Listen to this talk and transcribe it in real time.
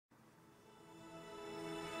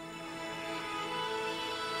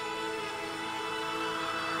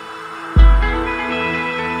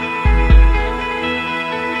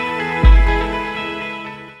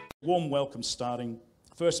warm welcome starting,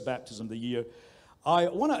 first baptism of the year. I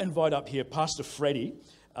want to invite up here Pastor Freddie.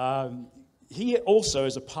 He also,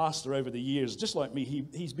 as a pastor over the years, just like me,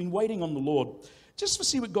 he's been waiting on the Lord just to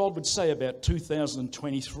see what God would say about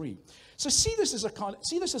 2023. So see this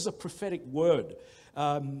as a prophetic word.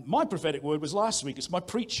 My prophetic word was last week. It's my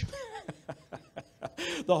preach.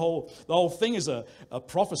 The whole thing is a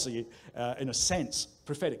prophecy, in a sense,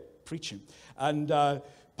 prophetic preaching. And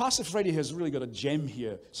Pastor Freddie has really got a gem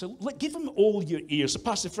here. So give him all your ears. So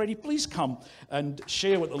Pastor Freddie, please come and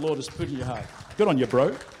share what the Lord has put in your heart. Good on you,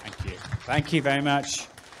 bro. Thank you. Thank you very much.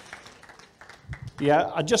 Yeah,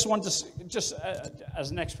 I just want to, as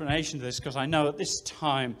an explanation to this, because I know at this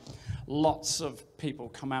time, lots of people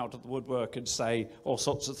come out of the woodwork and say all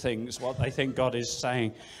sorts of things, what they think God is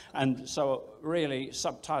saying. And so really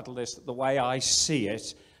subtitle this, The Way I See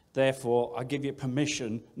It. Therefore, I give you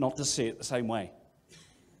permission not to see it the same way.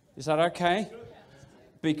 Is that okay?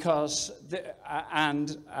 Because,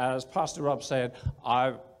 and as Pastor Rob said,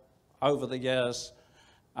 over the years,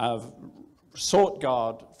 I've sought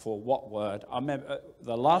God for what word. I remember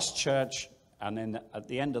the last church, and then at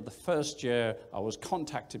the end of the first year, I was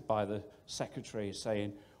contacted by the secretary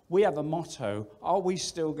saying, we have a motto, are we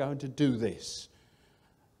still going to do this?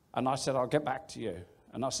 And I said, I'll get back to you.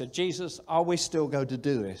 And I said, Jesus, are we still going to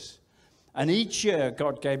do this? And each year,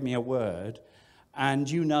 God gave me a word.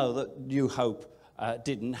 And you know that New Hope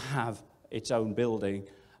didn't have its own building.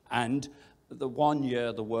 And the one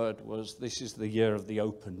year, the word was, this is the year of the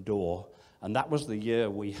open door. And that was the year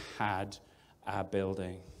we had our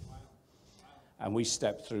building. And we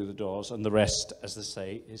stepped through the doors, and the rest, as they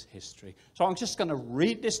say, is history. So I'm just going to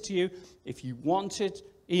read this to you. If you want it,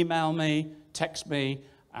 email me, text me,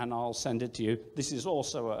 and I'll send it to you. This is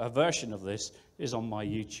also a version of this is on my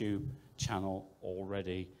YouTube channel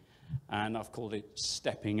already, and I've called it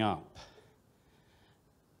Stepping Up.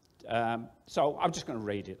 So I'm just going to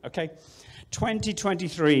read it, okay?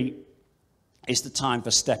 2023 is the time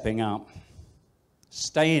for stepping up,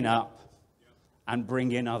 staying up, and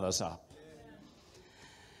bringing others up.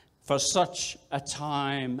 For such a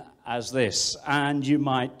time as this. And you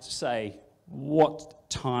might say, what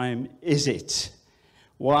time is it?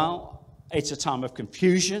 Well, it's a time of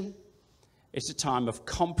confusion. It's a time of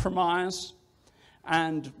compromise.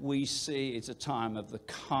 And we see it's a time of the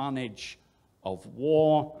carnage of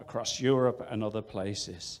war across Europe and other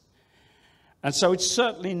places. And so it's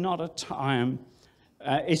certainly not a time,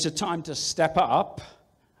 it's a time to step up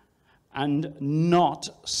and not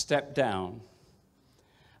step down.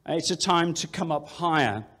 It's a time to come up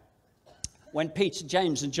higher. When Peter,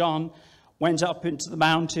 James, and John went up into the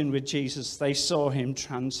mountain with Jesus, they saw him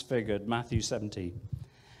transfigured, Matthew 17.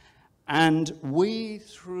 And we,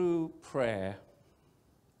 through prayer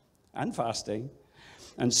and fasting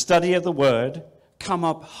and study of the word, come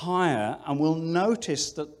up higher, and we'll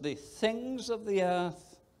notice that the things of the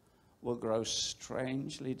earth will grow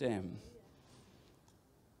strangely dim.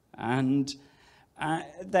 And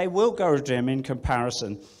they will go dim in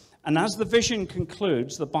comparison. And as the vision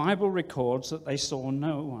concludes, the Bible records that they saw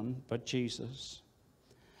no one but Jesus.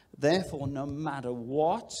 Therefore, no matter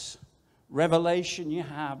what revelation you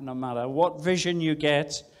have, no matter what vision you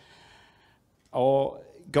get, or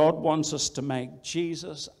God wants us to make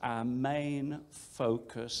Jesus our main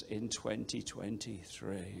focus in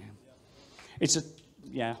 2023. It's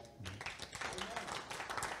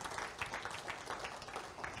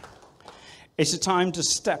a time to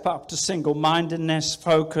step up to single-mindedness,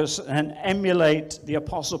 focus, and emulate the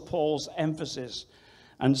Apostle Paul's emphasis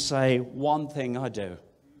and say, one thing I do.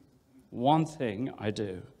 One thing I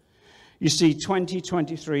do. You see,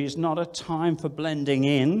 2023 is not a time for blending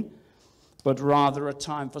in, but rather a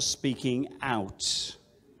time for speaking out.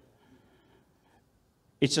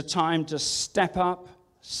 It's a time to step up,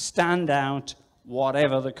 stand out,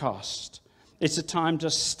 whatever the cost. It's a time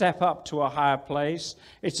to step up to a higher place.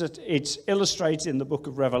 It's illustrated in the book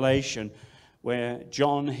of Revelation, where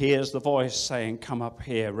John hears the voice saying, come up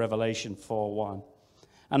here, Revelation 4:1.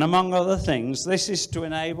 And among other things, this is to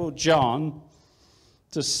enable John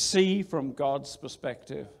to see from God's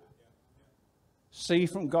perspective. See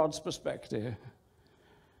from God's perspective.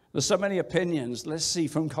 There's so many opinions. Let's see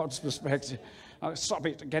from God's perspective. I'll stop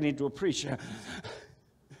it getting into a preacher.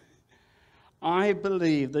 I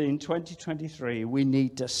believe that in 2023 we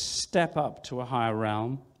need to step up to a higher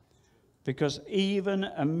realm, because even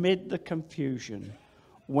amid the confusion,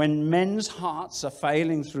 when men's hearts are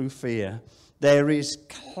failing through fear, there is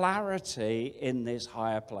clarity in this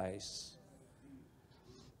higher place.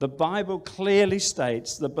 The Bible clearly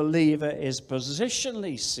states the believer is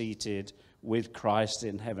positionally seated with Christ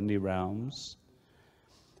in heavenly realms.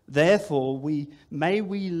 Therefore, may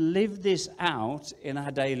we live this out in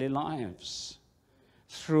our daily lives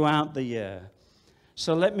throughout the year.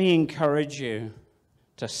 So let me encourage you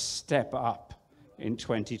to step up in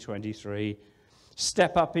 2023.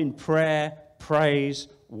 Step up in prayer, praise,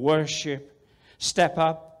 worship. Step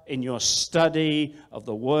up in your study of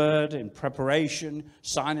the Word, in preparation,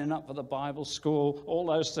 signing up for the Bible school, all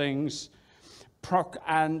those things.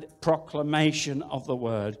 And proclamation of the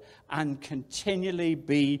Word, and continually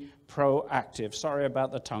be proactive. Sorry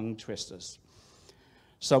about the tongue twisters.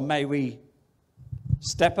 So may we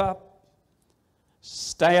step up,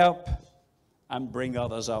 stay up, and bring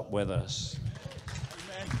others up with us.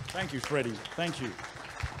 Amen. Thank you, Freddie. Thank you.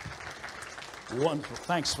 Wonderful.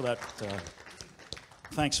 Thanks for that.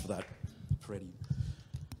 Thanks for that, Freddie.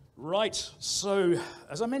 Right. So,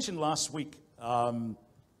 as I mentioned last week,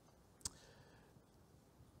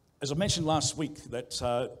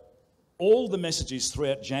 that all the messages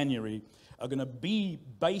throughout January are going to be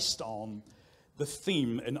based on the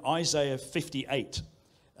theme in Isaiah 58.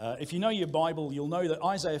 If you know your Bible, you'll know that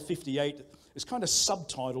Isaiah 58 is kind of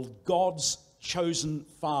subtitled God's Chosen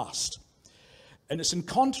Fast. And it's in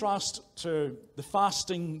contrast to the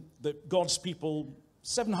fasting that God's people,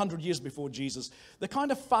 700 years before Jesus, the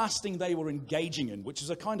kind of fasting they were engaging in, which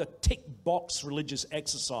is a kind of tick box religious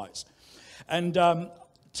exercise. And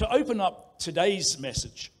to open up today's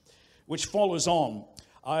message, which follows on,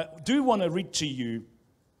 I do want to read to you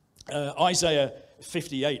Isaiah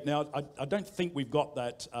 58. Now, I don't think we've got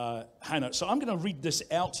that, Hannah, so I'm going to read this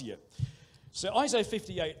out to you. So Isaiah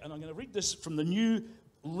 58, and I'm going to read this from the New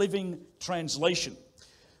Living Translation.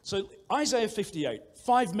 So Isaiah 58,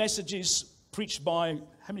 5 messages preached by,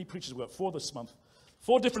 how many preachers have we got? 4 this month.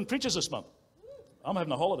 4 different preachers this month. I'm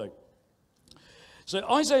having a holiday. So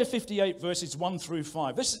Isaiah 58 verses 1 through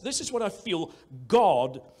 5. This is what I feel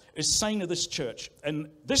God is saying to this church. And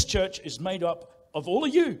this church is made up of all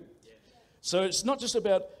of you. So it's not just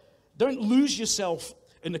about, don't lose yourself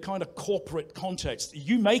in the kind of corporate context.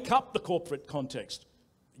 You make up the corporate context.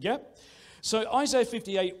 Yeah? So Isaiah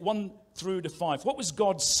 58, 1 through to 5. What was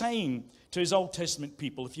God saying to his Old Testament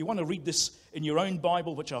people? If you want to read this in your own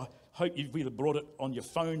Bible, which I hope you've either brought it on your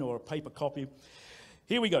phone or a paper copy.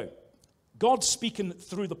 Here we go. God speaking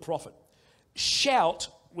through the prophet. Shout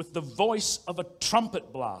with the voice of a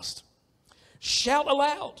trumpet blast. Shout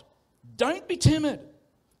aloud. Don't be timid.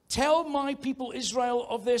 Tell my people Israel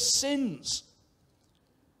of their sins.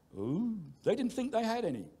 Ooh, they didn't think they had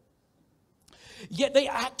any. Yet they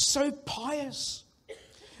act so pious.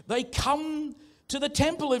 They come to the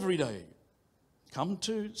temple every day. Come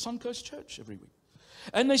to Suncoast Church every week.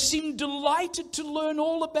 And they seem delighted to learn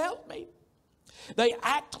all about me. They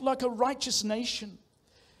act like a righteous nation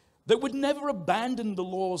that would never abandon the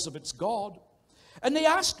laws of its God. And they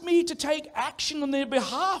ask me to take action on their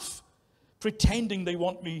behalf, pretending they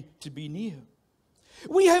want me to be near.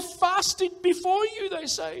 We have fasted before you, they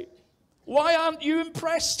say. Why aren't you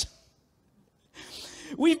impressed?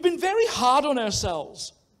 We've been very hard on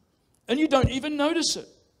ourselves, and you don't even notice it.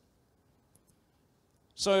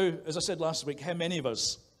 So, as I said last week, how many of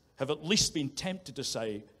us have at least been tempted to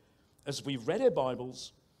say, as we've read our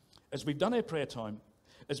Bibles, as we've done our prayer time,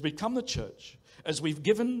 as we've come to church, as we've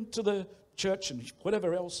given to the church and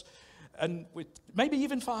whatever else, and we maybe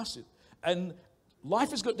even fasted, and life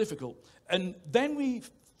has got difficult, and then we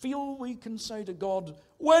feel we can say to God,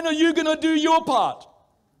 when are you going to do your part?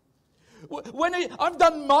 I've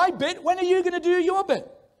done my bit, when are you going to do your bit?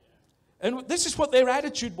 And this is what their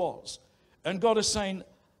attitude was. And God is saying,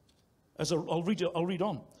 I'll read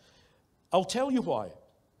on. I'll tell you why.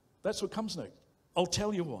 That's what comes next. I'll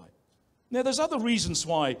tell you why. Now, there's other reasons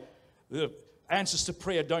why the answers to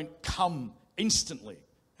prayer don't come instantly.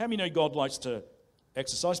 How many know God likes to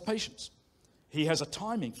exercise patience? He has a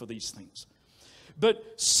timing for these things. But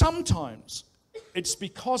sometimes it's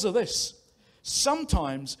because of this.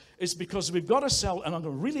 Sometimes it's because we've got to sell, and I'm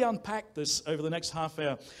going to really unpack this over the next half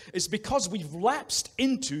hour. It's because we've lapsed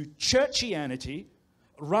into churchianity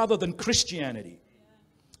rather than Christianity.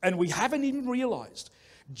 And we haven't even realized.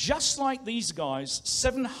 Just like these guys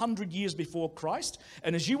 700 years before Christ,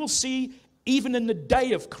 and as you will see even in the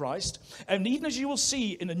day of Christ, and even as you will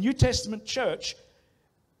see in the New Testament church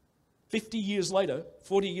 50 years later,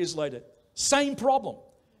 40 years later, same problem.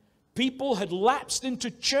 People had lapsed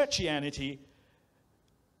into churchianity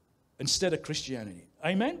instead of Christianity.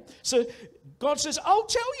 Amen? So God says, I'll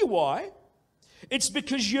tell you why. It's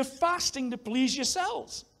because you're fasting to please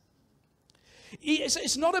yourselves.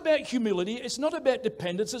 It's not about humility. It's not about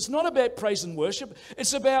dependence. It's not about praise and worship.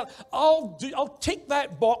 It's about, I'll tick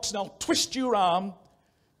that box and I'll twist your arm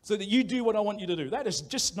so that you do what I want you to do. That is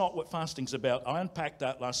just not what fasting's about. I unpacked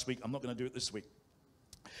that last week. I'm not going to do it this week.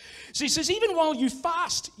 So he says, even while you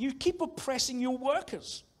fast, you keep oppressing your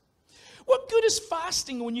workers. What good is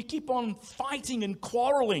fasting when you keep on fighting and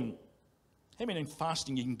quarreling? I mean, in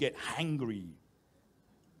fasting, you can get hangry.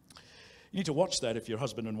 You need to watch that if you're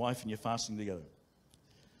husband and wife and you're fasting together.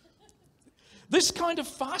 This kind of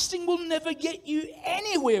fasting will never get you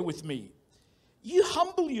anywhere with me. You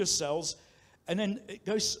humble yourselves, and then it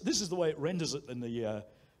goes, this is the way it renders it in the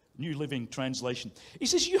New Living Translation. He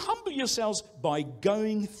says, you humble yourselves by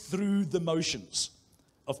going through the motions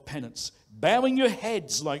of penance, bowing your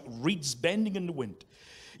heads like reeds bending in the wind.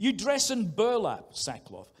 You dress in burlap,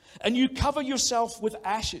 sackcloth, and you cover yourself with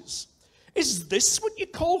ashes. Is this what you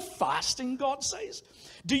call fasting, God says?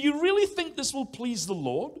 Do you really think this will please the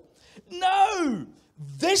Lord? No,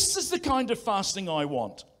 this is the kind of fasting I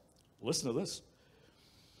want. Listen to this.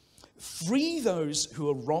 Free those who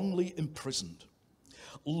are wrongly imprisoned.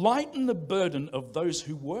 Lighten the burden of those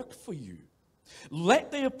who work for you.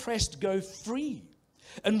 Let the oppressed go free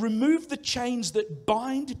and remove the chains that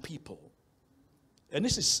bind people. And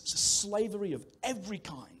this is slavery of every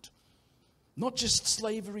kind. Not just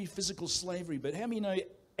slavery, physical slavery, but how many know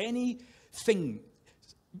anything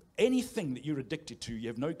that you're addicted to, you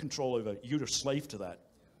have no control over, you're a slave to that.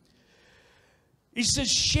 He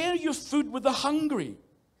says, share your food with the hungry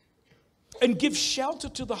and give shelter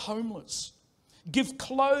to the homeless. Give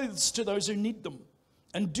clothes to those who need them,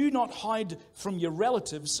 and do not hide from your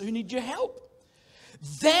relatives who need your help.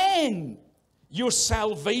 Then your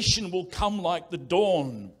salvation will come like the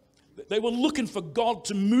dawn. They were looking for God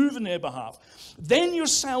to move in their behalf. Then your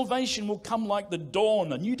salvation will come like the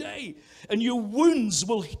dawn, a new day, and your wounds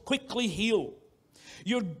will quickly heal.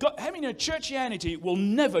 Having a churchianity will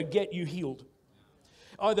never get you healed.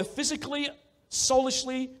 Either physically,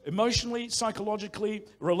 soulishly, emotionally, psychologically,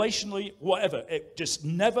 relationally, whatever. It just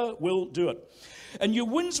never will do it. And your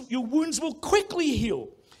wounds will quickly heal.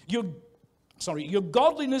 Your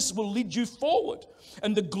godliness will lead you forward,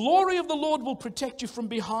 and the glory of the Lord will protect you from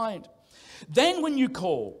behind. Then when you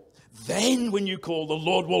call, the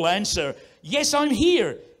Lord will answer, yes, I'm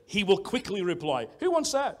here. He will quickly reply. Who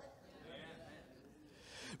wants that?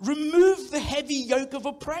 Remove the heavy yoke of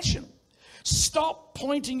oppression. Stop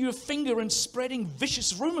pointing your finger and spreading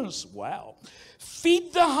vicious rumors. Wow.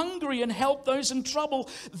 Feed the hungry and help those in trouble.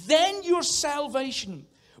 Then your salvation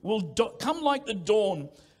will come like the dawn.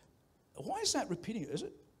 Why is that repeating? Is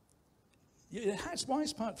it? Yeah, it has. Why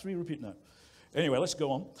is part 3 repeating that? Anyway, let's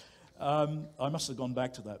go on. I must have gone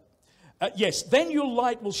back to that. Yes, then your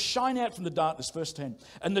light will shine out from the darkness, verse 10.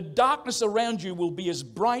 And the darkness around you will be as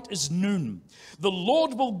bright as noon. The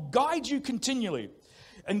Lord will guide you continually,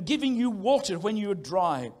 and giving you water when you are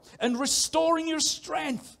dry, and restoring your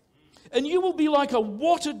strength. And you will be like a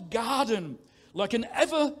watered garden, like an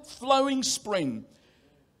ever-flowing spring.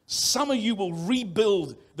 Some of you will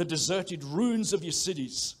rebuild the deserted ruins of your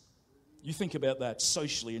cities. You think about that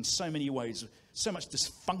socially in so many ways. So much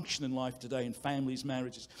dysfunction in life today, in families,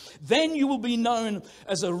 marriages. Then you will be known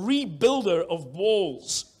as a rebuilder of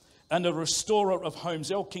walls and a restorer of homes.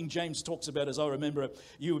 The old King James talks about, as I remember it,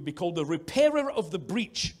 you would be called the repairer of the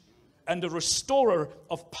breach and a restorer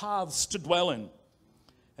of paths to dwell in.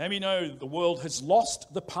 How many know the world has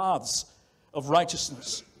lost the paths of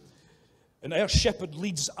righteousness? And our shepherd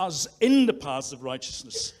leads us in the paths of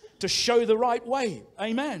righteousness to show the right way.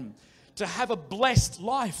 Amen. To have a blessed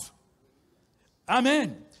life.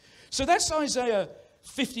 Amen. So that's Isaiah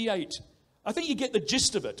 58. I think you get the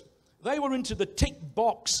gist of it. They were into the tick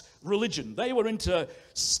box religion. They were into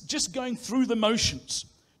just going through the motions,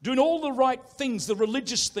 doing all the right things, the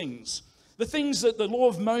religious things, the things that the law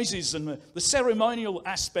of Moses and the ceremonial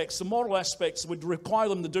aspects, the moral aspects would require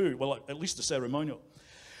them to do. Well, at least the ceremonial.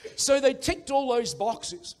 So they ticked all those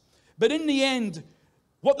boxes. But in the end,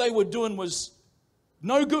 what they were doing was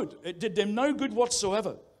no good. It did them no good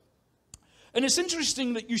whatsoever. And it's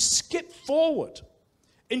interesting that you skip forward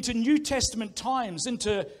into New Testament times,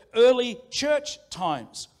 into early church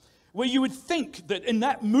times, where you would think that in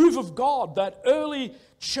that move of God, that early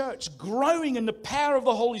church growing in the power of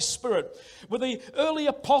the Holy Spirit, were the early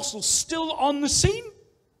apostles still on the scene?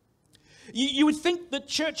 You would think that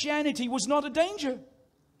churchianity was not a danger.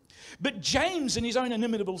 But James, in his own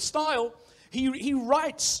inimitable style, he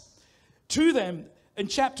writes to them in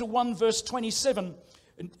chapter 1, verse 27.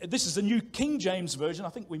 And this is the New King James Version. I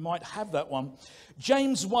think we might have that one.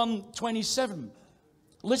 James 1:27.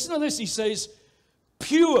 Listen to this. He says,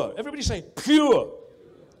 pure. Everybody say pure.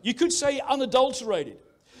 You could say unadulterated.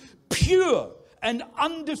 Pure and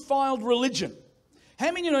undefiled religion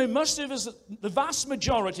How many know most of us, the vast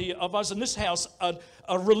majority of us in this house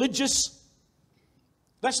are religious?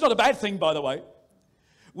 That's not a bad thing, by the way.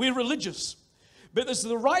 We're religious. But there's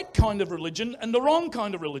the right kind of religion and the wrong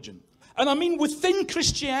kind of religion. And I mean within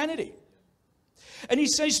Christianity. And he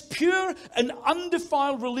says pure and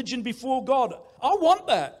undefiled religion before God. I want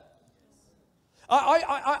that.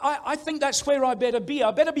 I think that's where I better be. I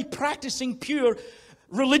better be practicing pure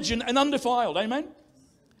religion and undefiled. Amen?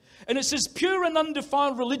 And it says pure and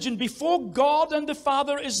undefiled religion before God and the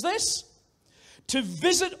Father is this: to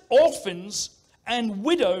visit orphans and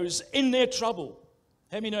widows in their trouble.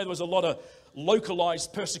 How many know there was a lot of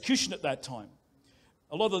localized persecution at that time?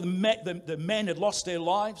 A lot of the men had lost their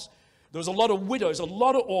lives. There was a lot of widows, a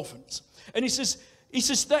lot of orphans. And he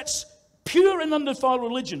says that's pure and undefiled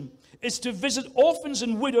religion, is to visit orphans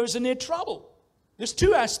and widows in their trouble. There's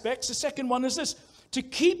two aspects. The second one is this: to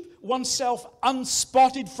keep oneself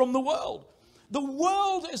unspotted from the world. The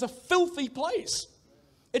world is a filthy place.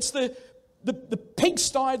 It's the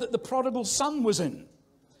pigsty that the prodigal son was in.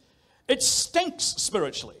 It stinks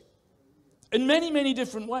spiritually in many, many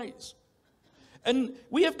different ways. And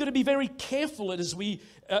we have got to be very careful as we,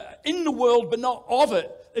 in the world but not of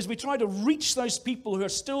it, as we try to reach those people who are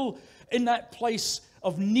still in that place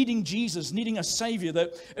of needing Jesus, needing a Savior,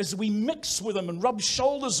 that as we mix with them and rub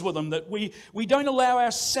shoulders with them, that we don't allow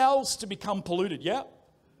ourselves to become polluted, yeah?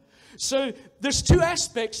 So there's two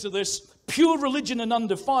aspects to this, pure religion and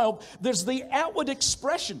undefiled. There's the outward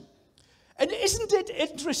expression. And isn't it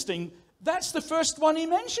interesting, that's the first one he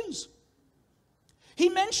mentions. He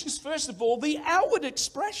mentions, first of all, the outward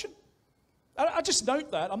expression. I just note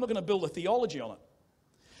that. I'm not going to build a theology on it.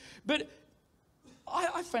 But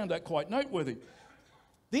I found that quite noteworthy.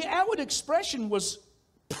 The outward expression was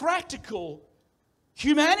practical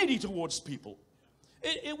humanity towards people.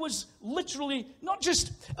 It was literally not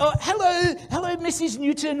just, hello, Mrs.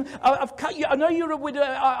 Newton. I've cut you. I know you're a widow.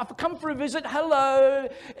 I've come for a visit. Hello.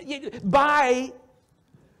 Bye.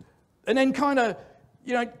 And then kind of,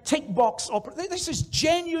 tick box. This is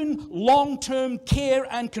genuine long-term care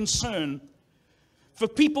and concern for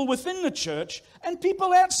people within the church and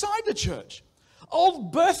people outside the church.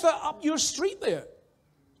 Old Bertha up your street there.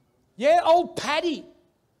 Yeah, old Paddy,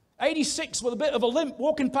 86 with a bit of a limp,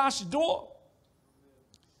 walking past your door.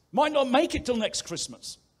 Might not make it till next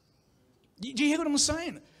Christmas. Do you hear what I'm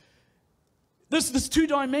saying? There's two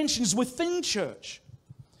dimensions within church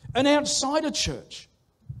and outside of church.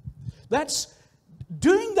 That's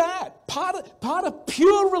doing that. Part of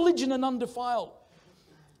pure religion and undefiled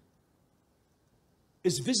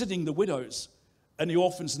is visiting the widows and the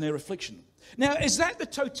orphans in their affliction. Now, is that the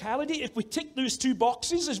totality? If we tick those two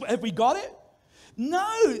boxes, have we got it?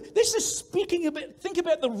 No, this is speaking a bit. Think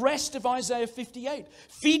about the rest of Isaiah 58.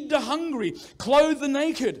 Feed the hungry, clothe the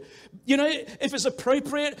naked. If it's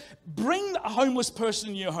appropriate, bring a homeless person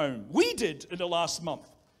in your home. We did in the last month.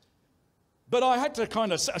 But I had to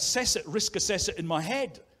kind of risk assess it in my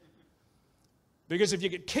head. Because if you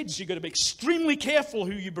get kids, you've got to be extremely careful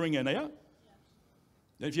who you bring in, yeah?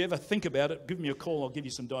 If you ever think about it, give me a call, I'll give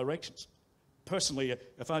you some directions. Personally,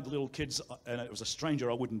 if I had little kids and it was a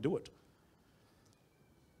stranger, I wouldn't do it.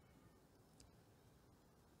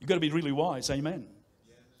 You've got to be really wise, amen?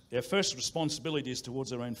 Yes. Our first responsibility is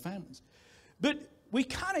towards our own families. But we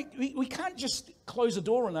can't just close the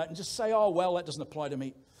door on that and just say, oh, well, that doesn't apply to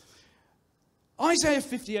me. Isaiah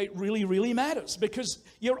 58 really, really matters because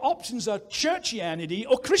your options are churchianity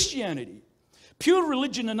or Christianity. Pure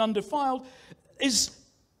religion and undefiled is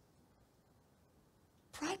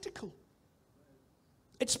practical.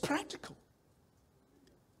 It's practical.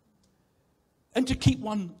 And to keep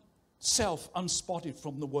oneself unspotted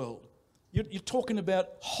from the world. You're talking about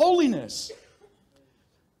holiness.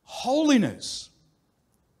 Holiness.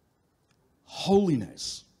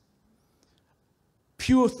 Holiness.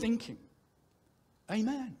 Pure thinking.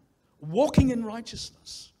 Amen. Walking in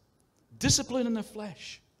righteousness. Discipline in the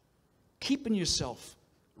flesh. Keeping yourself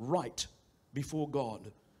right before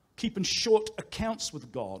God. Keeping short accounts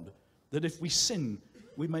with God. That if we sin,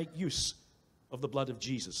 we make use of the blood of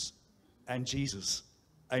Jesus and Jesus.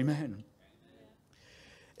 Amen.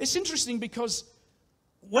 It's interesting because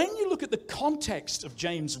when you look at the context of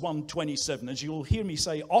James 1:27, as you'll hear me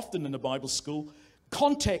say often in the Bible school,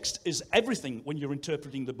 context is everything when you're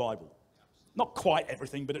interpreting the Bible. Not quite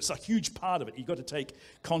everything, but it's a huge part of it. You've got to take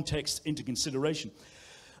context into consideration.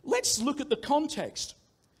 Let's look at the context.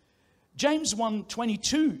 James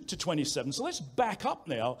 1:22 to 27. So let's back up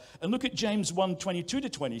now and look at James 1:22 to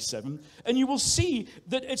 27, and you will see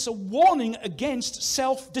that it's a warning against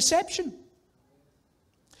self-deception.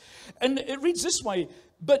 And it reads this way,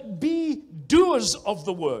 but be doers of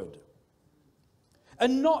the word,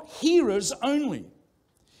 and not hearers only.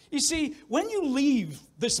 You see, when you leave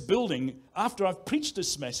this building after I've preached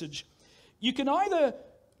this message, you can either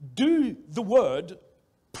do the word,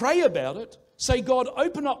 pray about it, say, God,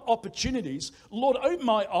 open up opportunities. Lord, open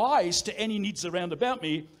my eyes to any needs around about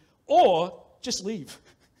me, or just leave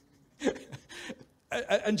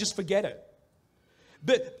and just forget it.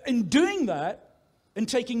 But in doing that and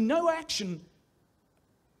taking no action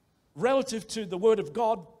relative to the word of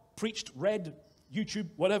God, preached, read, YouTube,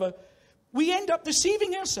 whatever, we end up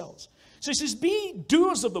deceiving ourselves. So it says, be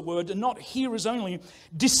doers of the word and not hearers only,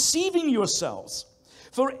 deceiving yourselves.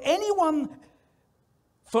 For anyone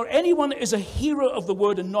is a hearer of the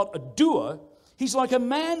word and not a doer, he's like a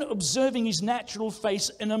man observing his natural face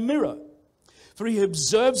in a mirror. For he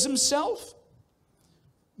observes himself,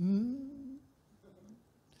 and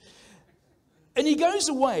he goes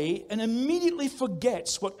away and immediately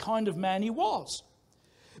forgets what kind of man he was.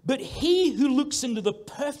 But he who looks into the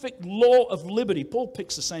perfect law of liberty, Paul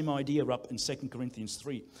picks the same idea up in 2 Corinthians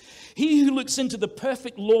 3. He who looks into the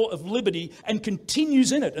perfect law of liberty and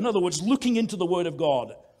continues in it, in other words, looking into the word of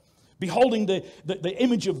God, beholding the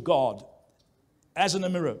image of God as in a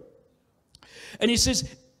mirror. And he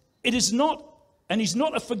says, it is not, and he's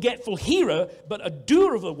not a forgetful hearer, but a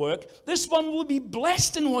doer of the work. This one will be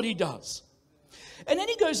blessed in what he does. And then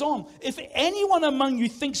he goes on, if anyone among you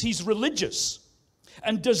thinks he's religious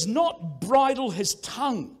and does not bridle his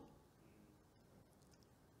tongue,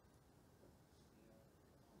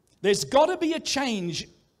 there's got to be a change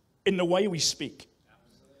in the way we speak.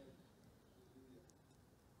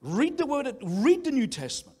 Read the word, read the New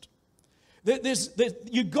Testament.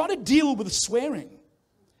 You've got to deal with swearing,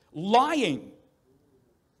 lying,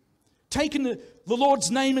 taking the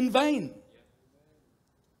Lord's name in vain.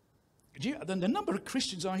 The number of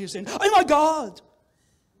Christians are here saying, oh my God,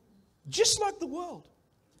 just like the world.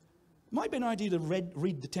 Might be an idea to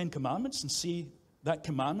read the 10 Commandments and see that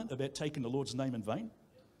commandment about taking the Lord's name in vain.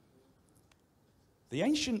 The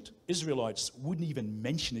ancient Israelites wouldn't even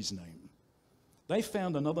mention his name. They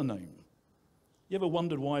found another name. You ever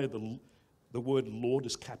wondered why the word Lord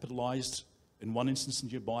is capitalized in one instance in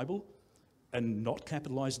your Bible and not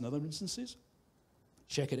capitalized in other instances?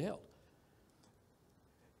 Check it out.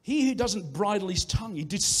 He who doesn't bridle his tongue, he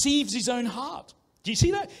deceives his own heart. Do you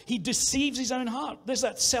see that? He deceives his own heart. There's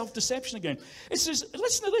that self-deception again. It says,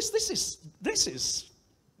 listen to this. This is,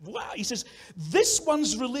 wow. He says, this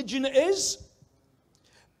one's religion is,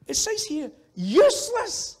 it says here,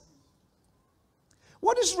 useless.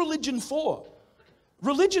 What is religion for?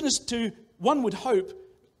 Religion is to, one would hope,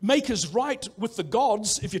 make us right with the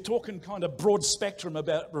gods, if you're talking kind of broad spectrum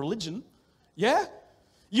about religion. Yeah?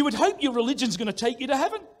 You would hope your religion's going to take you to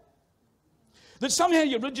heaven. That somehow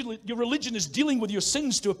your religion is dealing with your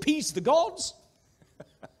sins to appease the gods.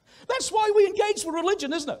 That's why we engage with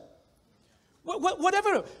religion, isn't it?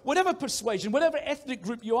 Whatever persuasion, whatever ethnic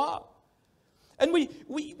group you are. And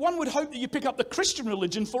one would hope that you pick up the Christian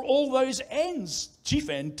religion for all those ends. Chief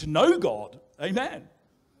end, to know God. Amen.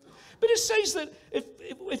 But it says that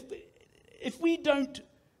if we don't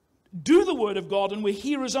do the word of God and we're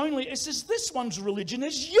hearers only, it says this one's religion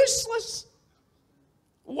is useless.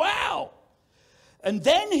 Wow. And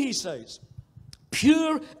then he says,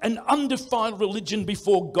 pure and undefiled religion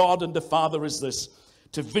before God and the Father is this,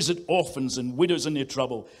 to visit orphans and widows in their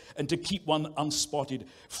trouble and to keep one unspotted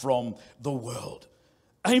from the world.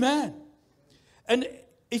 Amen. And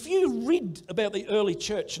if you read about the early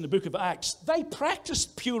church in the book of Acts, they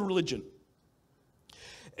practiced pure religion.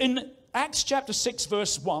 In Acts chapter 6,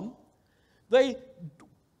 verse 1, they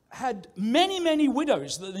had many, many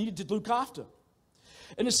widows that they needed to look after.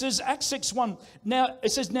 And it says, Acts 6:1, now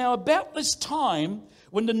it says, now about this time,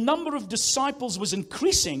 when the number of disciples was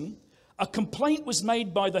increasing, a complaint was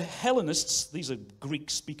made by the Hellenists, these are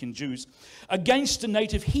Greek-speaking Jews, against the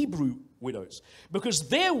native Hebrew widows, because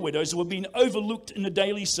their widows were being overlooked in the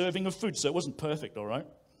daily serving of food. So it wasn't perfect, all right?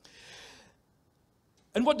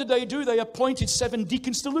 And what did they do? They appointed 7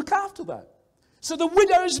 deacons to look after that. So the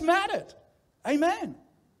widows mattered. Amen.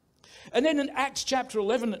 And then in Acts chapter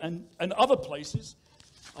 11 and other places,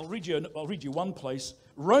 I'll read you one place,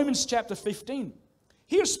 Romans chapter 15.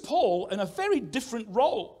 Here's Paul in a very different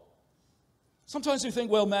role. Sometimes we think,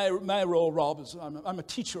 well, my role, Rob, is I'm a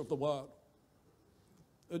teacher of the word.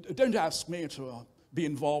 Don't ask me to be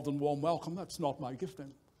involved in warm welcome. That's not my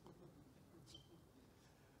gifting.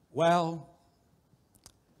 Well,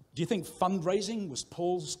 do you think fundraising was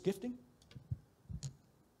Paul's gifting?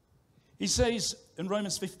 He says in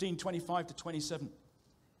Romans 15, 25 to 27,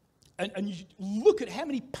 and you look at how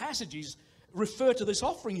many passages refer to this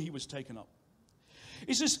offering he was taken up.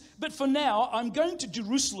 He says, but for now, I'm going to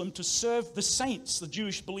Jerusalem to serve the saints, the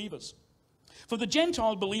Jewish believers. For the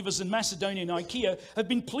Gentile believers in Macedonia and Achaia have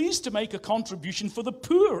been pleased to make a contribution for the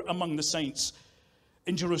poor among the saints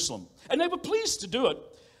in Jerusalem. And they were pleased to do it,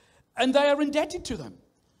 and they are indebted to them.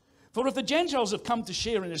 For if the Gentiles have come to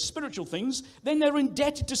share in their spiritual things, then they're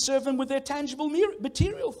indebted to serve them with their tangible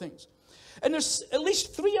material things. And there's at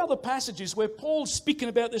least 3 other passages where Paul's speaking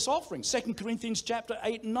about this offering. 2 Corinthians chapter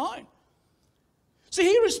 8 and 9. So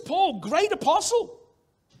here is Paul, great apostle.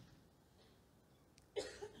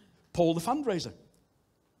 Paul the fundraiser.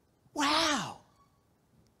 Wow.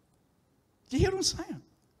 Do you hear what I'm saying?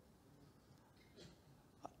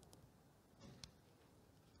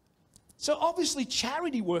 So obviously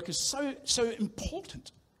charity work is so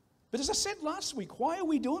important. But as I said last week, why are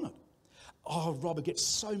we doing it? Oh, Robert gets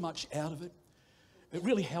so much out of it. It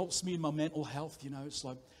really helps me in my mental health, It's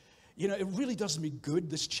like, it really does me good,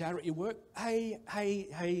 this charity work.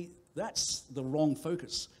 Hey, that's the wrong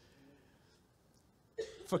focus.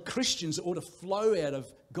 For Christians, it ought to flow out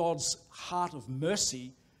of God's heart of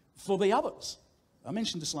mercy for the others. I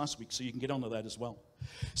mentioned this last week, so you can get onto that as well.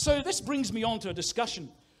 So this brings me on to a discussion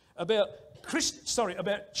about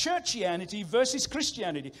churchianity versus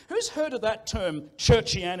Christianity. Who's heard of that term,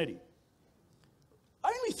 churchianity?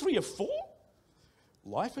 Only 3 or 4?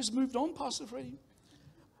 Life has moved on, Pastor Freddie.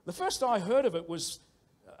 The first I heard of it was,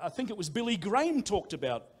 I think it was Billy Graham talked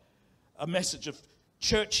about a message of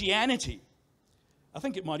churchianity. I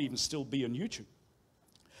think it might even still be on YouTube.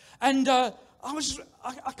 And I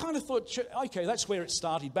kind of thought, okay, that's where it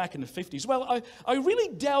started back in the 50s. Well, I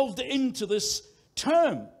really delved into this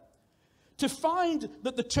term to find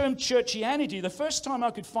that the term churchianity, the first time I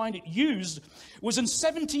could find it used was in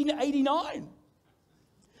 1789.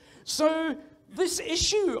 So this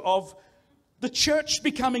issue of the church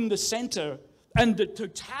becoming the center and the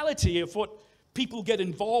totality of what people get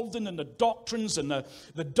involved in and the doctrines and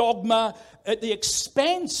the dogma at the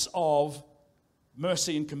expense of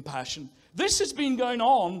mercy and compassion, this has been going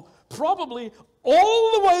on probably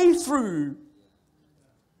all the way through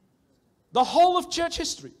the whole of church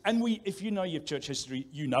history. And if you know your church history,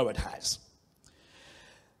 you know it has.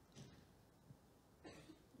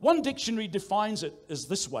 One dictionary defines it as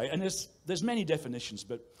this way, and there's many definitions,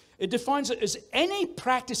 but it defines it as any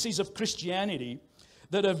practices of Christianity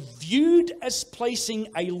that are viewed as placing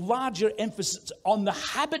a larger emphasis on the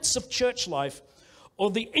habits of church life or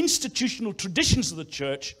the institutional traditions of the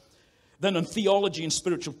church than on theology and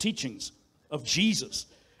spiritual teachings of Jesus.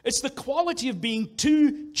 It's the quality of being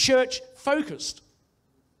too church-focused.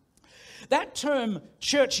 That term,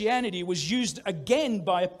 churchianity, was used again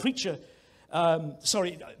by a preacher,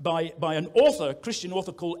 by an author, a Christian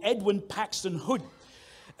author called Edwin Paxton Hood.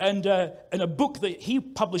 And in a book that he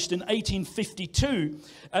published in 1852,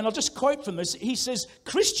 and I'll just quote from this, he says,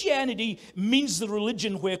 Christianity means the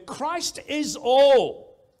religion where Christ is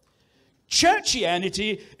all.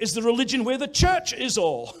 Churchianity is the religion where the church is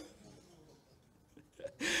all.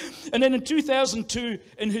 And then in 2002,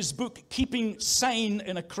 in his book, Keeping Sane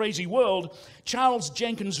in a Crazy World, Charles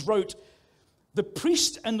Jenkins wrote, the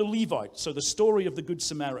priest and the Levite, so the story of the Good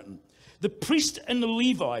Samaritan, the priest and the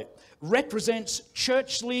Levite represents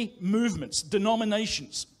churchly movements,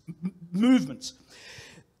 denominations, movements.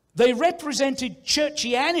 They represented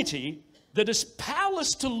churchianity that is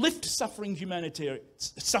powerless to lift suffering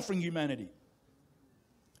humanity.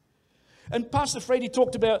 And Pastor Freddie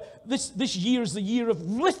talked about this year is the year of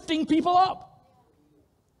lifting people up.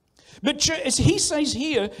 But as he says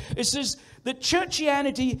here, it says that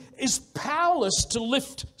churchianity is powerless to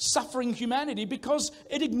lift suffering humanity because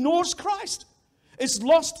it ignores Christ. It's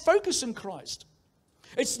lost focus in Christ.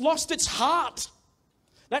 It's lost its heart.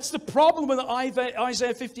 That's the problem with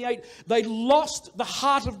Isaiah 58. They lost the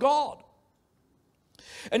heart of God.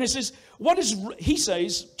 And it says,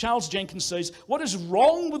 Charles Jenkins says, what is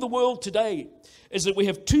wrong with the world today is that we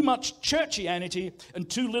have too much churchianity and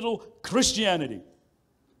too little Christianity.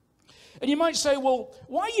 And you might say, well,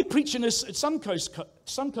 why are you preaching this at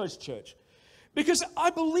Suncoast Church? Because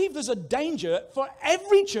I believe there's a danger for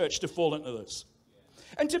every church to fall into this.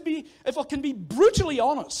 And if I can be brutally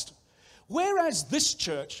honest, whereas this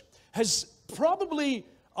church has probably,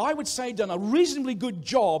 I would say, done a reasonably good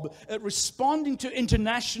job at responding to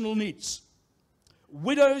international needs.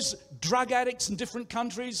 Widows, drug addicts in different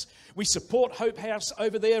countries. We support Hope House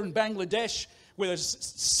over there in Bangladesh, where there's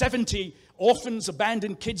 70 orphans,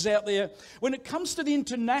 abandoned kids out there. When it comes to the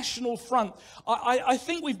international front, I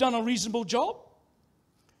think we've done a reasonable job.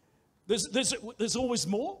 There's always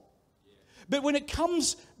more. But when it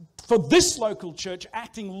comes for this local church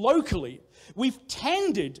acting locally, we've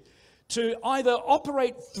tended to either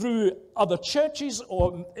operate through other churches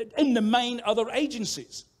or, in the main, other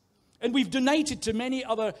agencies. And we've donated to many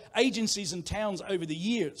other agencies and towns over the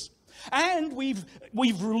years. And we've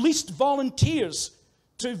released volunteers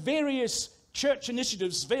to various church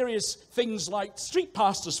initiatives, various things like street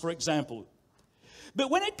pastors, for example. But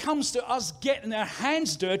when it comes to us getting our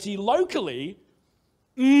hands dirty locally,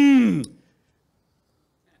 do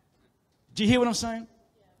you hear what I'm saying?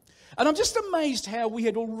 And I'm just amazed how we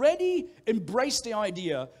had already embraced the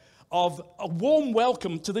idea of a warm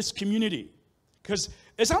welcome to this community. Because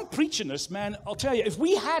as I'm preaching this, man, I'll tell you, if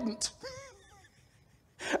we hadn't,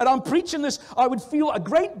 and I'm preaching this, I would feel a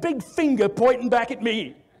great big finger pointing back at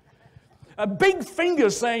me. A big finger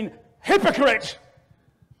saying, hypocrite.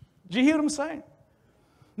 Do you hear what I'm saying?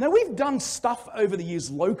 Now, we've done stuff over the years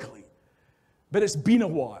locally, but it's been a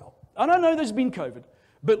while. And I know there's been COVID,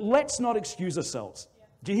 but let's not excuse ourselves.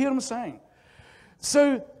 Do you hear what I'm saying?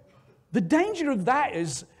 So the danger of that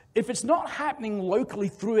is, if it's not happening locally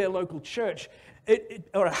through our local church,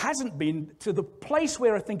 or it hasn't been to the place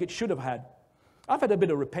where I think it should have had, I've had a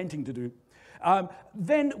bit of repenting to do,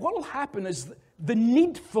 then what will happen is the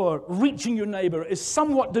need for reaching your neighbor is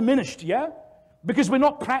somewhat diminished, yeah? Because we're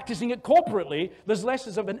not practicing it corporately. There's less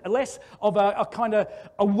of a kind of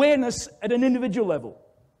awareness at an individual level.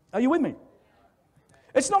 Are you with me?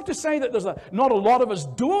 It's not to say that there's not a lot of us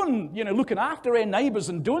doing, looking after our neighbors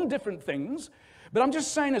and doing different things. But I'm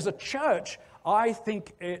just saying, as a church, I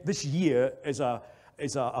think this year is a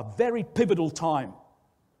very pivotal time.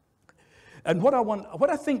 And what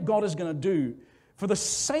I think God is going to do for the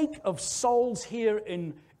sake of souls here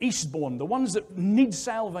in Eastbourne, the ones that need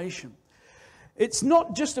salvation, it's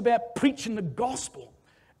not just about preaching the gospel.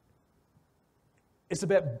 It's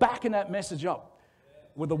about backing that message up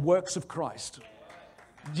with the works of Christ.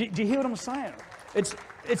 Do you hear what I'm saying?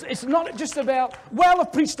 It's not just about, well,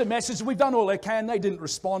 I've preached the message, we've done all I can, they didn't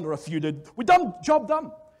respond, or a few did. We're done, job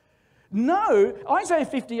done. No, Isaiah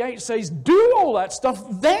 58 says, do all that stuff,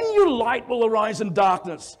 then your light will arise in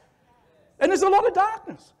darkness. And there's a lot of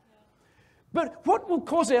darkness. But what will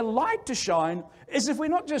cause our light to shine is if we're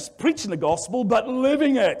not just preaching the gospel, but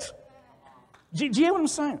living it. Do you hear what I'm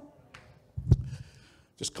saying?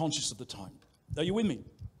 Just conscious of the time. Are you with me?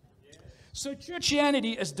 So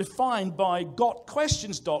churchianity is defined by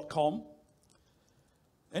gotquestions.com.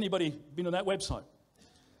 Anybody been on that website?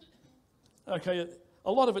 Okay,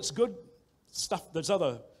 a lot of it's good stuff. There's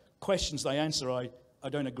other questions they answer I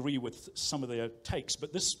don't agree with some of their takes,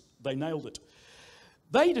 but this, they nailed it.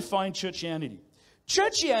 They define churchianity.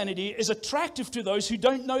 Churchianity is attractive to those who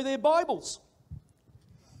don't know their Bibles.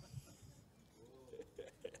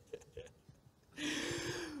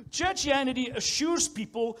 Churchianity assures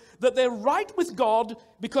people that they're right with God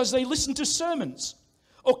because they listen to sermons,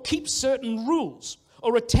 or keep certain rules,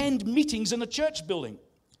 or attend meetings in a church building.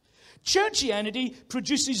 Churchianity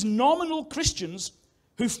produces nominal Christians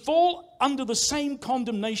who fall under the same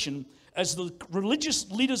condemnation as the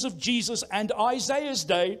religious leaders of Jesus and Isaiah's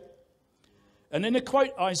day. And then they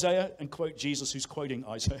quote Isaiah and quote Jesus, who's quoting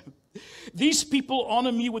Isaiah. These people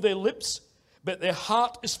honor me with their lips, but their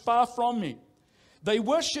heart is far from me. They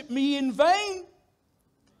worship me in vain.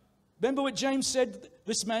 Remember what James said?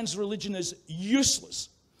 This man's religion is useless.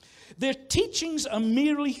 Their teachings are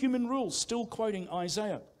merely human rules, still quoting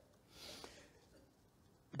Isaiah.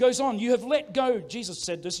 It goes on, you have let go, Jesus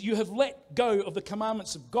said this, you have let go of the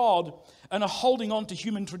commandments of God and are holding on to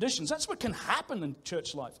human traditions. That's what can happen in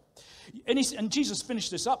church life. And Jesus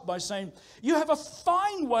finished this up by saying, you have a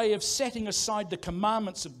fine way of setting aside the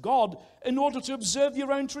commandments of God in order to observe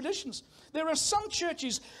your own traditions. There are some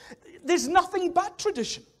churches, there's nothing but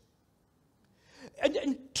tradition.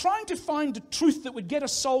 And trying to find the truth that would get a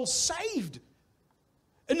soul saved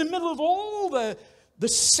in the middle of all the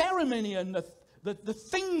ceremony and the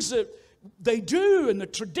things that they do and the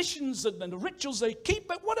traditions and the rituals they keep.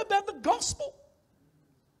 But what about the gospel?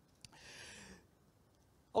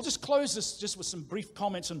 I'll just close this just with some brief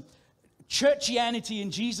comments on churchianity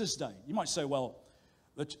in Jesus' day. You might say, well,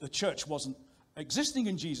 the church wasn't existing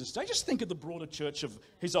in Jesus' day. Just think of the broader church of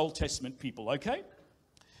his Old Testament people, okay?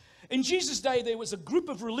 In Jesus' day, there was a group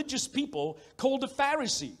of religious people called the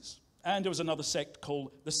Pharisees. And there was another sect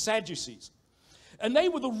called the Sadducees. And they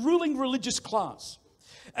were the ruling religious class.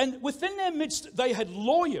 And within their midst, they had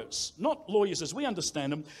lawyers, not lawyers as we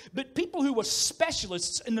understand them, but people who were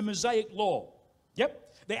specialists in the Mosaic law. Yep.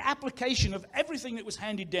 The application of everything that was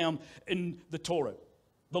handed down in the Torah,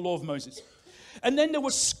 the law of Moses. And then there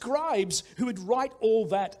were scribes who would write all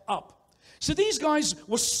that up. So these guys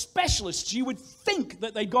were specialists. You would think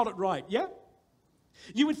that they got it right, yeah?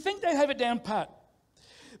 You would think they'd have it down pat.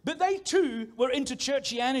 But they too were into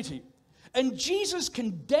churchianity. And Jesus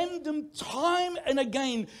condemned them time and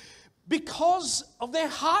again because of their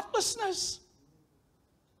heartlessness.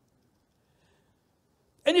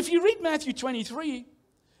 And if you read Matthew 23,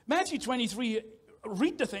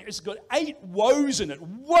 read the thing, it's got 8 woes in it.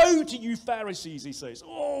 Woe to you Pharisees, he says.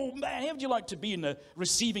 Oh man, how would you like to be in the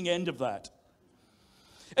receiving end of that?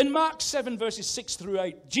 In Mark 7, verses 6 through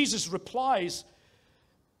 8, Jesus replies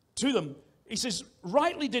to them. He says,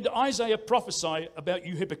 rightly did Isaiah prophesy about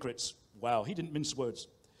you hypocrites. Wow, he didn't mince words.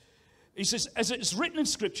 He says, as it is written in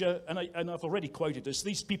Scripture, and I've already quoted this,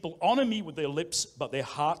 these people honor me with their lips, but their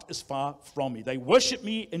heart is far from me. They worship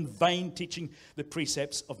me in vain, teaching the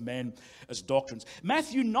precepts of men as doctrines.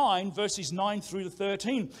 Matthew 9, verses 9 through to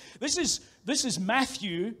 13. This is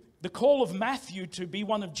Matthew, the call of Matthew to be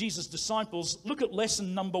one of Jesus' disciples. Look at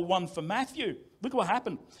lesson number 1 for Matthew. Look what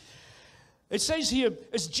happened. It says here,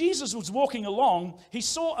 as Jesus was walking along, he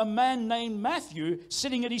saw a man named Matthew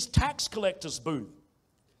sitting at his tax collector's booth.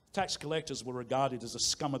 Tax collectors were regarded as the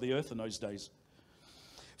scum of the earth in those days.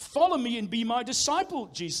 Follow me and be my disciple,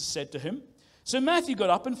 Jesus said to him. So Matthew got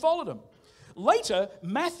up and followed him. Later,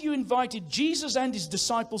 Matthew invited Jesus and his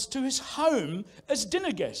disciples to his home as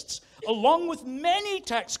dinner guests, along with many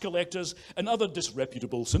tax collectors and other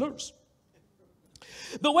disreputable sinners.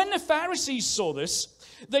 But when the Pharisees saw this,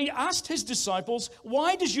 they asked his disciples,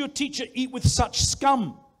 why does your teacher eat with such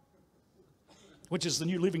scum? Which is the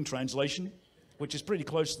New Living Translation, which is pretty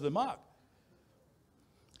close to the mark.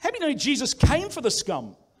 How do you know Jesus came for the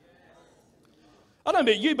scum? I don't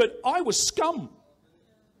know about you, but I was scum.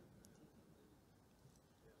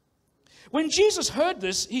 When Jesus heard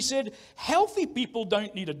this, he said, healthy people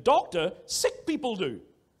don't need a doctor, sick people do.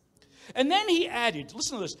 And then he added,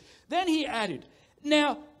 listen to this, then he added,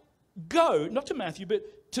 now go, not to Matthew,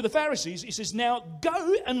 but to the Pharisees, he says, now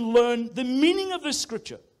go and learn the meaning of this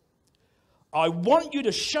scripture. I want you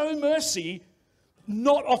to show mercy,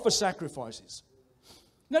 not offer sacrifices.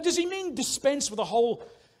 Now, does he mean dispense with a whole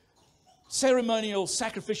ceremonial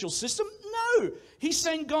sacrificial system? No. He's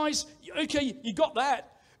saying, guys, okay, you got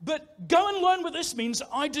that, but go and learn what this means.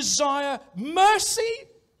 I desire mercy.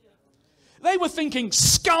 They were thinking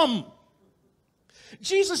scum.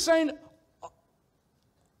 Jesus saying,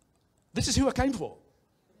 this is who I came for.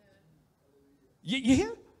 You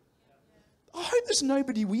hear? I hope there's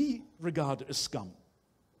nobody we regard as scum.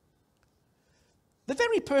 The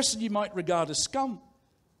very person you might regard as scum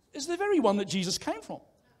is the very one that Jesus came from.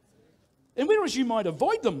 And whereas you might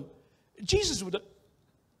avoid them, Jesus would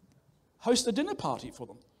host a dinner party for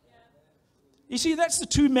them. You see, that's the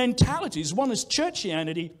two mentalities. One is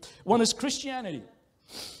churchianity, one is Christianity.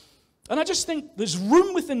 And I just think there's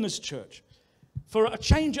room within this church for a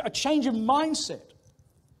change of mindset.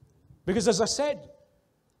 Because as I said,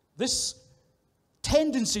 this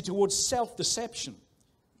tendency towards self-deception,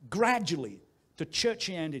 gradually to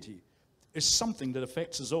churchianity, is something that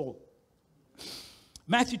affects us all.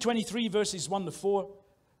 Matthew 23, verses 1 to 4.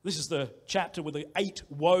 This is the chapter with the 8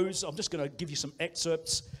 woes. I'm just going to give you some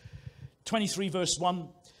excerpts. 23, verse 1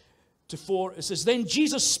 to 4. It says, then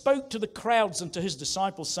Jesus spoke to the crowds and to his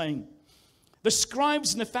disciples, saying, the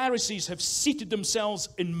scribes and the Pharisees have seated themselves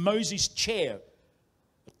in Moses' chair,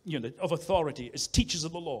 of authority as teachers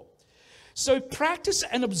of the law. So practice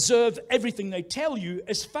and observe everything they tell you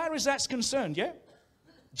as far as that's concerned, yeah?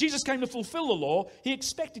 Jesus came to fulfill the law. He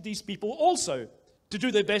expected these people also to do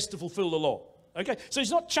their best to fulfill the law. Okay? So he's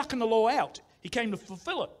not chucking the law out. He came to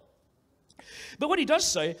fulfill it. But what he does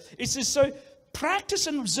say, it says, so practice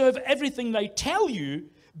and observe everything they tell you,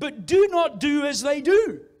 but do not do as they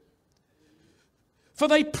do. For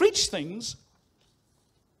they preach things,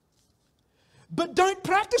 but don't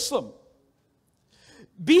practice them.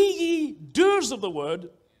 Be ye doers of the word,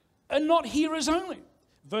 and not hearers only.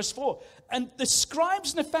 Verse 4, and the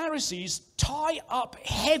scribes and the Pharisees tie up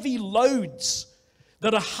heavy loads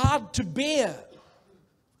that are hard to bear.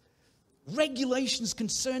 Regulations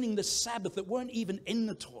concerning the Sabbath that weren't even in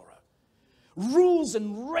the Torah. Rules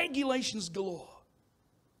and regulations galore.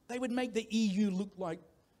 They would make the EU look like.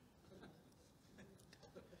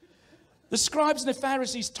 The scribes and the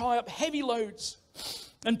Pharisees tie up heavy loads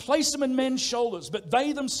and place them in men's shoulders, but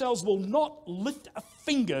they themselves will not lift a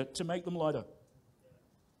finger to make them lighter.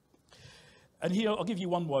 And here, I'll give you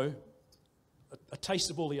one woe, a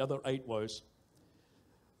taste of all the other 8 woes.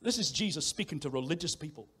 This is Jesus speaking to religious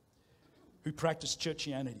people who practice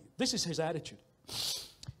churchianity. This is his attitude.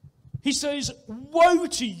 He says, woe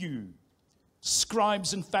to you,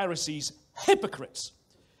 scribes and Pharisees, hypocrites,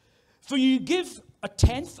 for you give a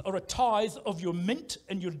tenth or a tithe of your mint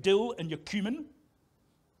and your dill and your cumin,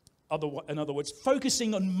 in other words,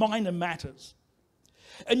 focusing on minor matters.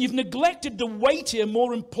 And you've neglected the weightier,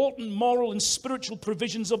 more important moral and spiritual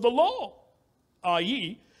provisions of the law,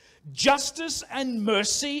 i.e., justice and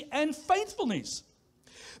mercy and faithfulness.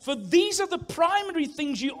 For these are the primary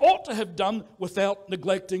things you ought to have done without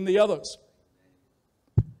neglecting the others.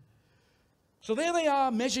 So there they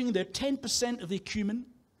are, measuring their 10% of their cumin.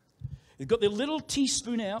 They've got their little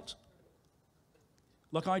teaspoon out,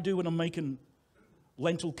 like I do when I'm making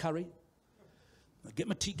lentil curry. I get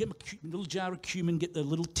my little jar of cumin, get the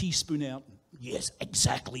little teaspoon out. Yes,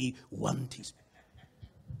 exactly 1 teaspoon.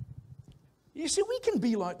 You see, we can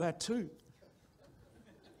be like that too.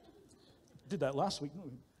 Did that last week.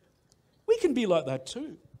 We can be like that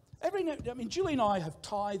too. Julie and I have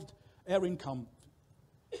tithed our income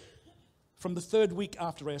from the 3rd week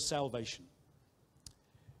after our salvation.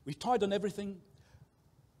 We've tithed on everything.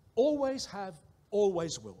 Always have,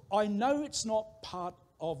 always will. I know it's not part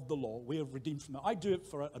of the law. We are redeemed from that. I do it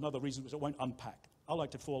for another reason, which I won't unpack. I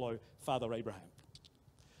like to follow Father Abraham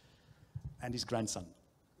and his grandson.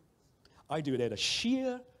 I do it out of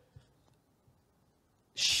sheer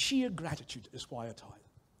gratitude is why I tithe.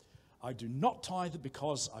 I do not tithe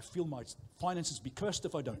because I feel my finances be cursed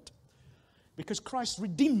if I don't. Because Christ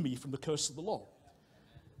redeemed me from the curse of the law.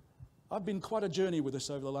 I've been quite a journey with this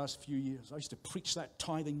over the last few years. I used to preach that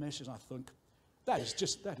tithing message, and I think, that is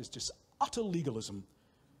just utter legalism.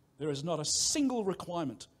 There is not a single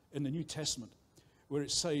requirement in the New Testament where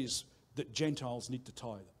it says that Gentiles need to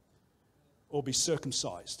tithe or be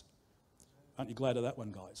circumcised. Aren't you glad of that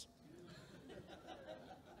one, guys?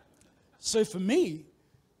 So for me,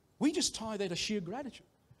 we just tithe out of sheer gratitude.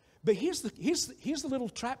 But here's the little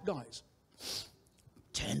trap, guys.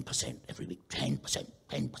 10% every week, 10%,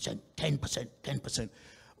 10%, 10%, 10%.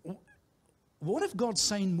 What if God's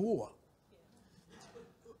saying more?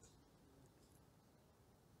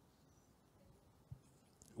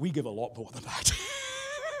 We give a lot more than that.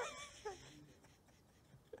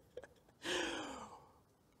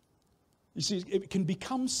 You see, it can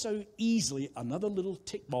become so easily another little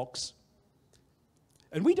tick box.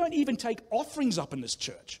 And we don't even take offerings up in this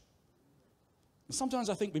church. And sometimes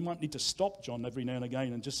I think we might need to stop, John, every now and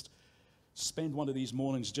again and just spend one of these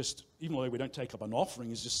mornings just, even though we don't take up an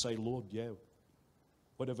offering, is just say, Lord, yeah,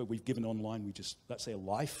 whatever we've given online, that's our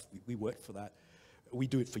life. We work for that. We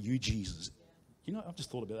do it for you, Jesus. You know, I've just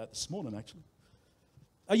thought about that this morning, actually.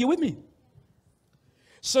 Are you with me?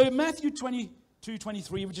 So Matthew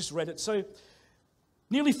 22:23, we just read it. So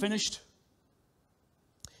nearly finished.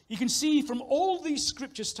 You can see from all these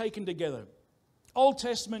scriptures taken together, Old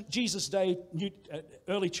Testament, Jesus' day,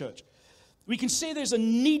 early church, we can see there's a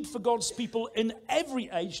need for God's people in every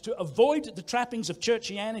age to avoid the trappings of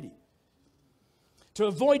churchianity, to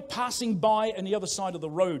avoid passing by on the other side of the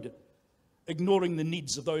road, ignoring the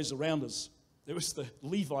needs of those around us. There was the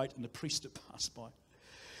Levite and the priest that passed by.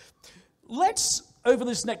 Let's, over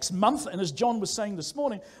this next month, and as John was saying this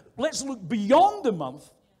morning, let's look beyond the month,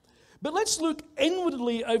 but let's look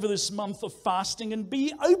inwardly over this month of fasting and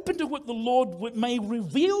be open to what the Lord may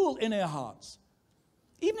reveal in our hearts.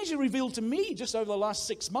 Even as He revealed to me just over the last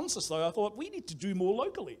 6 months or so, I thought we need to do more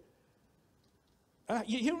locally.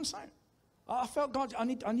 You hear what I'm saying? I felt, God, I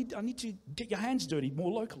need to get your hands dirty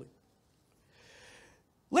more locally.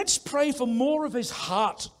 Let's pray for more of His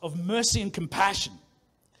heart of mercy and compassion.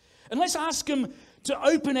 And let's ask Him to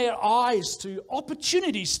open our eyes to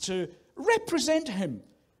opportunities to represent Him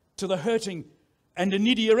to the hurting and the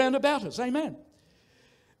needy around about us. Amen.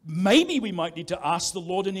 Maybe we might need to ask the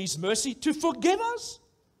Lord in His mercy to forgive us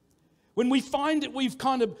when we find that we've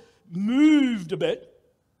kind of moved a bit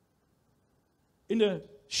into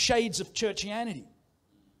shades of churchianity.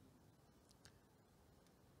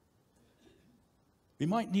 We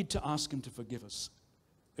might need to ask Him to forgive us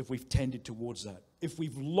if we've tended towards that. If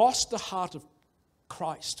we've lost the heart of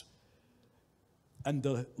Christ and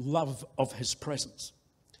the love of His presence.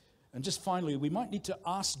 And just finally, we might need to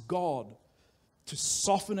ask God to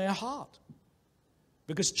soften our heart.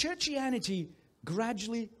 Because churchianity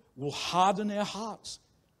gradually will harden our hearts.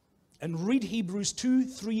 And read Hebrews 2,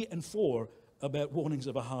 3, and 4 about warnings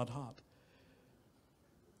of a hard heart.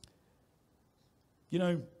 You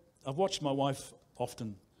know, I've watched my wife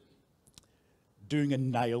often doing her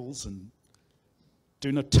nails and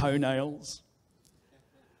doing her toenails.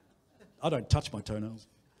 I don't touch my toenails.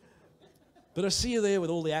 But I see her there with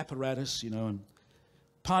all the apparatus, you know, and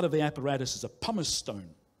part of the apparatus is a pumice stone.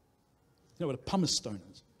 You know what a pumice stone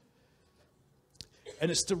is?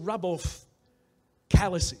 And it's to rub off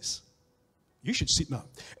calluses. You should sit now.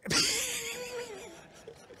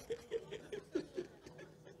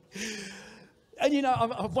 And, you know,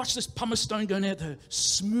 I've watched this pumice stone going out to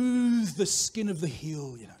smooth the skin of the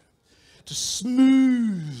heel, you know, to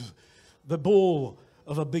smooth the ball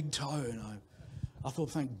of a big toe. And I thought,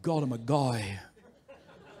 thank God I'm a guy.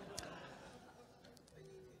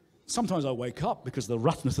 Sometimes I wake up because the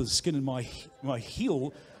roughness of the skin in my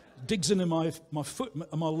heel digs into my foot,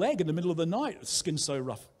 my leg in the middle of the night. The skin's so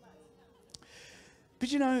rough.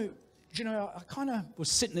 But you know, I kind of was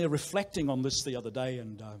sitting there reflecting on this the other day,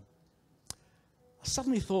 and I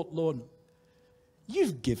suddenly thought, Lord,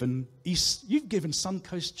 you've given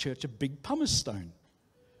Suncoast Church a big pumice stone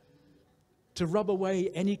to rub away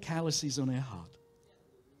any calluses on our heart.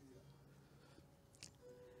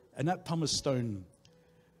 And that pumice stone,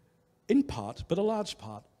 in part, but a large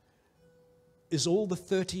part, is all the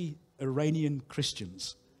 30 Iranian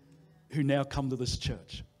Christians who now come to this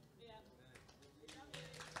church.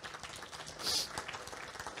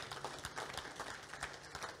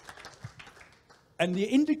 And the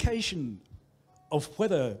indication of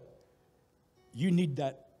whether you need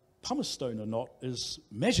that pumice stone or not is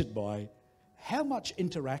measured by how much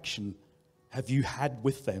interaction have you had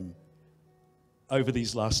with them over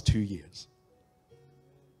these last 2 years.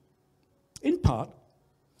 In part,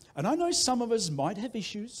 and I know some of us might have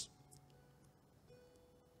issues,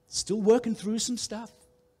 still working through some stuff.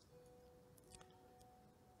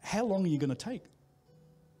 How long are you going to take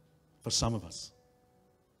for some of us?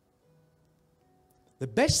 The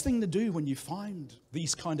best thing to do when you find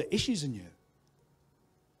these kind of issues in you,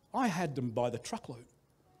 I had them by the truckload,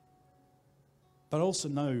 but I also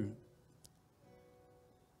know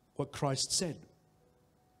what Christ said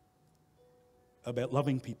about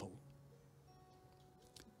loving people.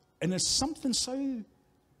 And there's something so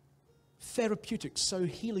therapeutic, so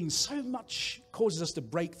healing, so much causes us to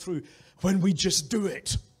break through when we just do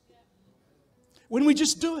it. When we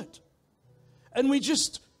just do it. And we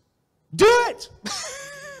just do it.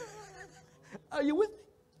 Are you with me?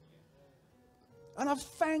 And I've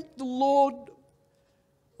thanked the Lord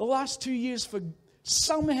the last 2 years for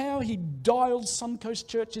somehow He dialed Suncoast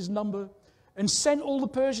Church's number and sent all the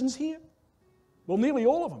Persians here. Well, nearly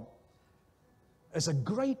all of them. As a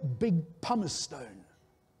great big pumice stone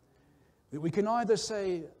that we can either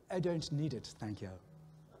say, I don't need it, thank you.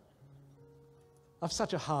 I've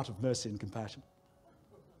such a heart of mercy and compassion.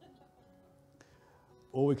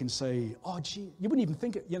 Or we can say, oh, gee, you wouldn't even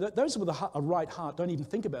think it. You know, those with a right heart don't even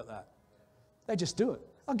think about that. They just do it.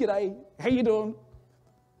 Oh, g'day. How you doing?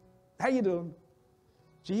 How you doing?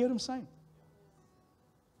 Do you hear what I'm saying?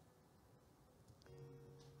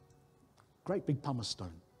 Great big pumice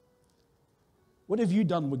stone. What have you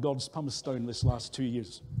done with God's pumice stone this last 2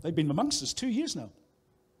 years? They've been amongst us 2 years now.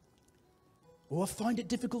 Oh, I find it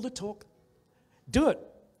difficult to talk. Do it.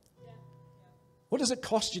 Yeah. What does it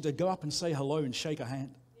cost you to go up and say hello and shake a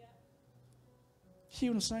hand? Yeah. See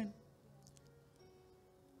what I'm saying?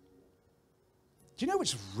 Do you know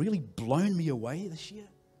what's really blown me away this year?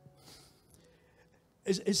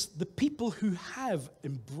 Is the people who have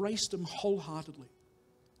embraced Him wholeheartedly,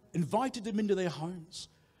 invited Him into their homes,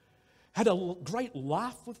 had a great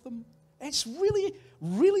laugh with them. It's really,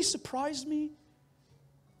 really surprised me.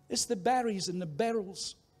 It's the Barrys and the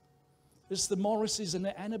Berylls. It's the Morrises and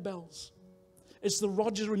the Annabelles. It's the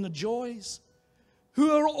Roger and the Joys,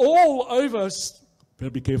 who are all over,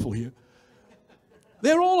 better be careful here,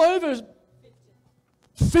 they're all over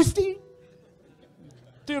 50.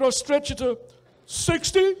 Did I stretch it to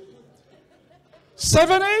 60?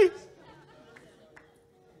 70?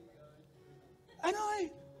 And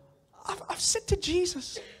I've said to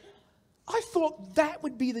Jesus, I thought that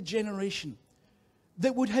would be the generation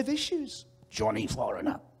that would have issues. Johnny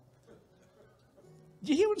Foreigner.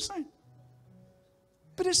 Do you hear what I'm saying?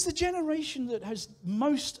 But it's the generation that has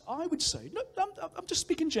most, I would say, no, I'm just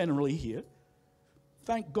speaking generally here.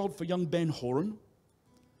 Thank God for young Ben Horan.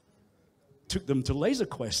 Took them to Laser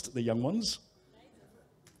Quest, the young ones.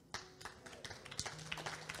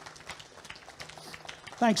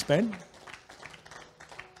 Thanks, Ben.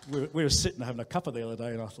 We were sitting having a cuppa the other day,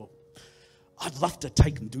 and I thought, I'd love to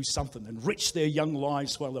take them, do something, enrich their young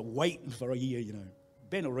lives while they're waiting for a year, you know.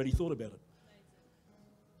 Ben already thought about it.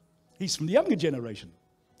 He's from the younger generation.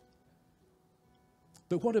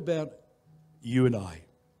 But what about you and I?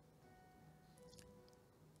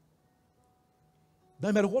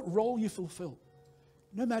 No matter what role you fulfill,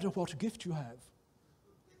 no matter what gift you have,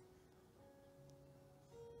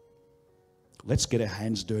 let's get our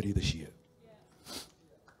hands dirty this year.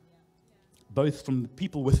 Both from the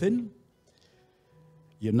people within,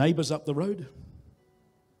 your neighbours up the road,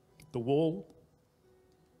 the wall,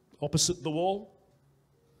 opposite the wall.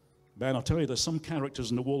 Man, I'll tell you, there's some characters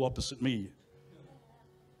in the wall opposite me.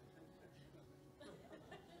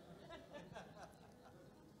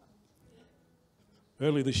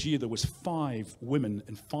 Earlier this year, there was 5 women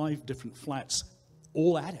in 5 different flats,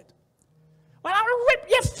 all at it. Well, I'll rip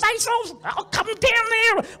your face off. I'll come down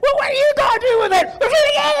there. Well, what are you going to do with it?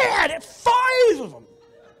 Yeah, 5 of them.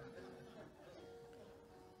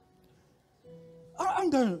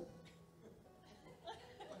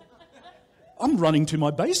 I'm running to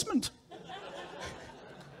my basement.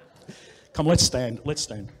 Come, let's stand. Let's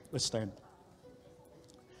stand. Let's stand.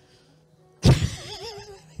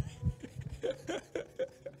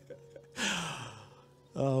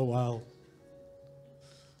 Oh, wow.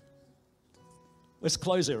 Let's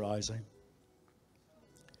close our eyes.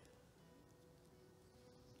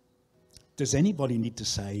 Does anybody need to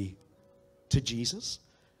say to Jesus,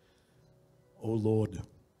 "Oh, Lord,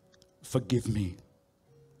 forgive me.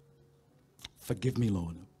 Forgive me,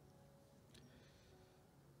 Lord."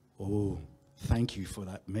 Oh, thank you for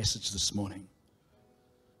that message this morning.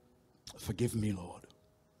 Forgive me, Lord.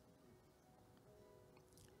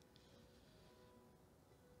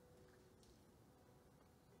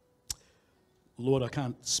 Lord, I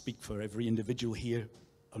can't speak for every individual here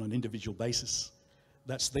on an individual basis.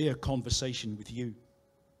 That's their conversation with you.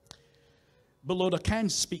 But Lord, I can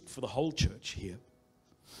speak for the whole church here.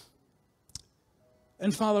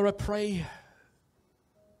 And Father, I pray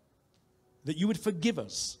that you would forgive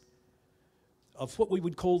us of what we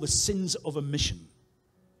would call the sins of omission.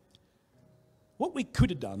 What we could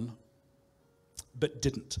have done, but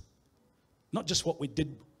didn't. Not just what we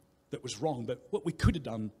did that was wrong, but what we could have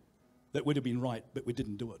done that would have been right, but we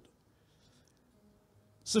didn't do it.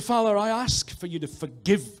 So, Father, I ask for you to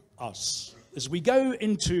forgive us as we go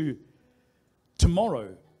into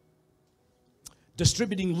tomorrow,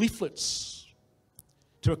 distributing leaflets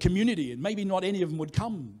to a community, and maybe not any of them would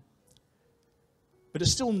come, but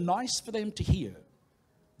it's still nice for them to hear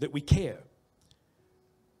that we care.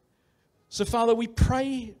 So, Father, we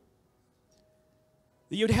pray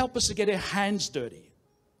that you'd help us to get our hands dirty,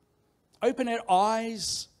 open our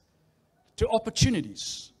eyes to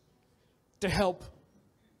opportunities to help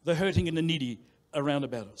the hurting and the needy around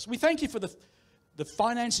about us. We thank you for the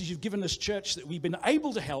finances you've given this church, that we've been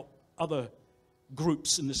able to help other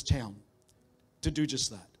groups in this town to do just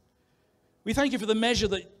that. We thank you for the measure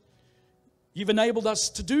that you've enabled us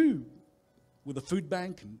to do with the food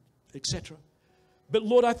bank and etc. But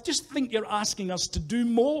Lord, I just think you're asking us to do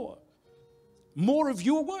more of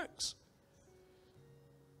your works.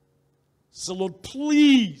 So Lord,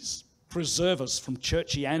 please preserve us from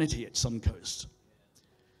churchianity at Suncoast.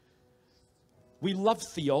 We love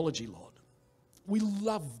theology, Lord. We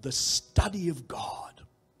love the study of God.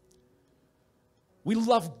 We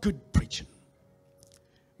love good preaching.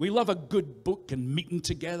 We love a good book and meeting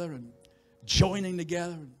together and joining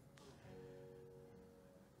together.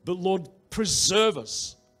 But Lord, preserve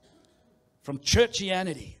us from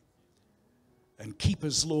churchianity and keep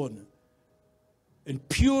us, Lord, in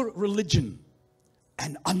pure religion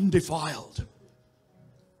and undefiled,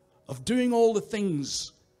 of doing all the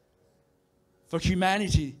things for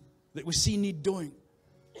humanity that we see need doing,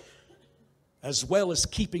 as well as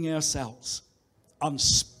keeping ourselves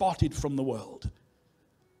unspotted from the world.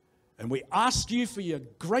 And we ask you for your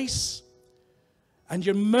grace and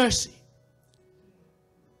your mercy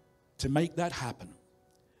to make that happen,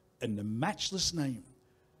 in the matchless name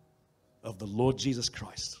of the Lord Jesus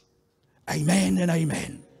Christ. Amen and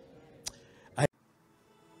amen.